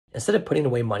Instead of putting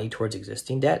away money towards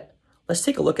existing debt, let's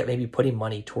take a look at maybe putting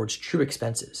money towards true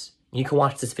expenses. You can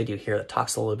watch this video here that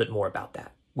talks a little bit more about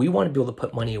that. We want to be able to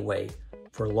put money away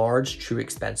for large true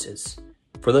expenses,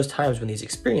 for those times when these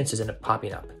experiences end up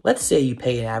popping up. Let's say you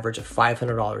pay an average of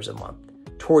 $500 a month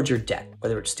towards your debt,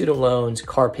 whether it's student loans,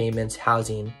 car payments,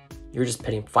 housing, you're just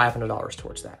paying $500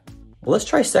 towards that. Well, let's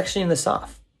try sectioning this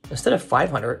off. Instead of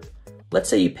 $500, let's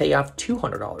say you pay off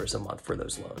 $200 a month for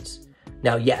those loans.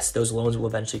 Now, yes, those loans will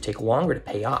eventually take longer to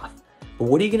pay off, but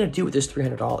what are you gonna do with this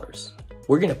 $300?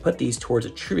 We're gonna put these towards a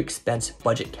true expense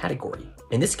budget category.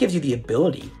 And this gives you the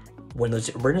ability, when those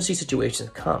emergency situations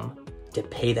come, to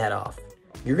pay that off.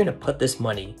 You're gonna put this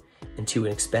money into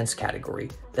an expense category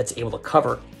that's able to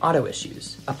cover auto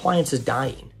issues, appliances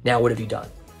dying. Now, what have you done?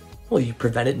 Well, you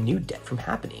prevented new debt from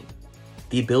happening.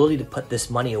 The ability to put this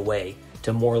money away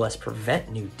to more or less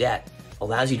prevent new debt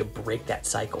allows you to break that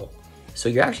cycle. So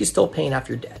you're actually still paying off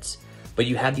your debts, but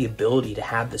you have the ability to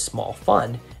have this small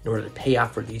fund in order to pay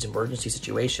off for these emergency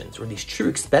situations, or these true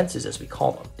expenses as we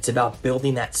call them. It's about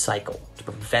building that cycle to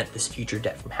prevent this future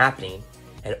debt from happening,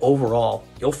 and overall,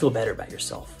 you'll feel better about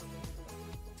yourself.